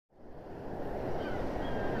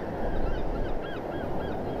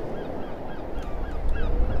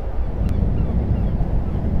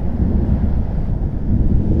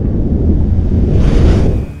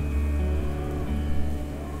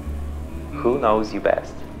knows you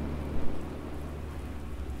best?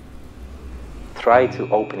 Try to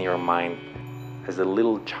open your mind as a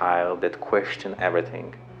little child that questions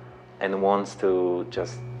everything and wants to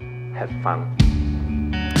just have fun.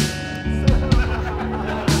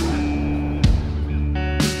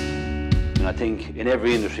 I think in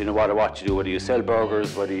every industry, no matter what you do, whether you sell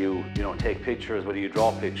burgers, whether you take pictures, whether you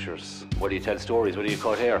draw pictures, whether you tell stories, whether you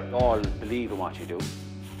cut hair, all believe in what you do.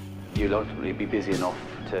 You'll ultimately be busy enough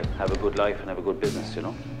to have a good life and have a good business, you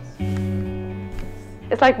know.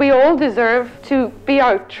 It's like we all deserve to be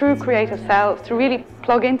our true creative selves, to really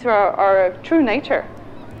plug into our true nature.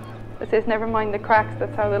 It says, never mind the cracks,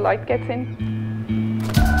 that's how the light gets in.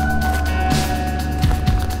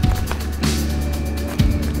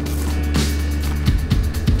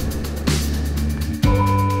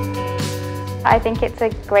 I think it's a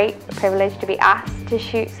great privilege to be asked to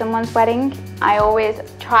shoot someone's wedding. I always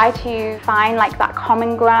try to find like that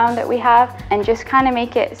common ground that we have and just kind of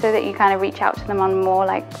make it so that you kind of reach out to them on more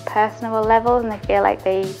like personal levels and they feel like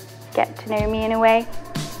they get to know me in a way.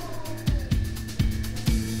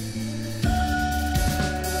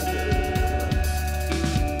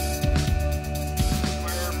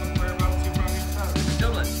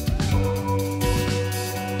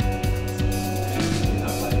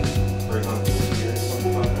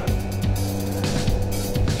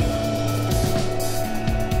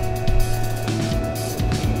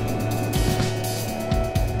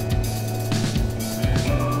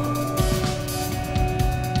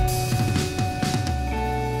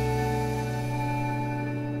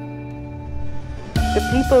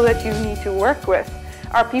 The people that you need to work with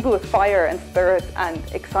are people with fire and spirit and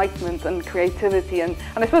excitement and creativity, and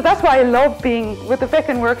I suppose that's why I love being with the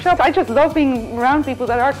Feckin workshop. I just love being around people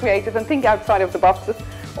that are creative and think outside of the boxes,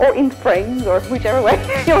 or in frames, or whichever way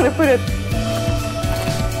you want to put it.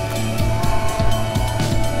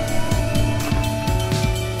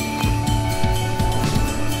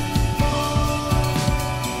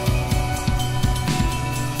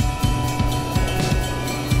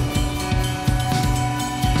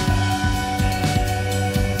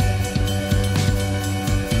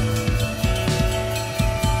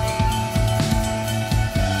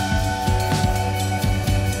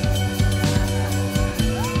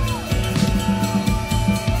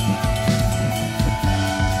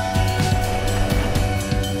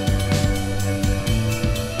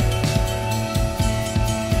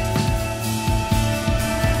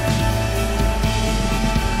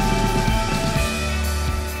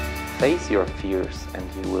 Face your fears and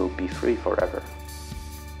you will be free forever.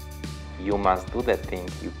 You must do that thing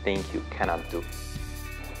you think you cannot do.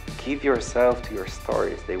 Give yourself to your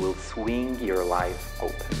stories, they will swing your life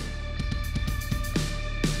open.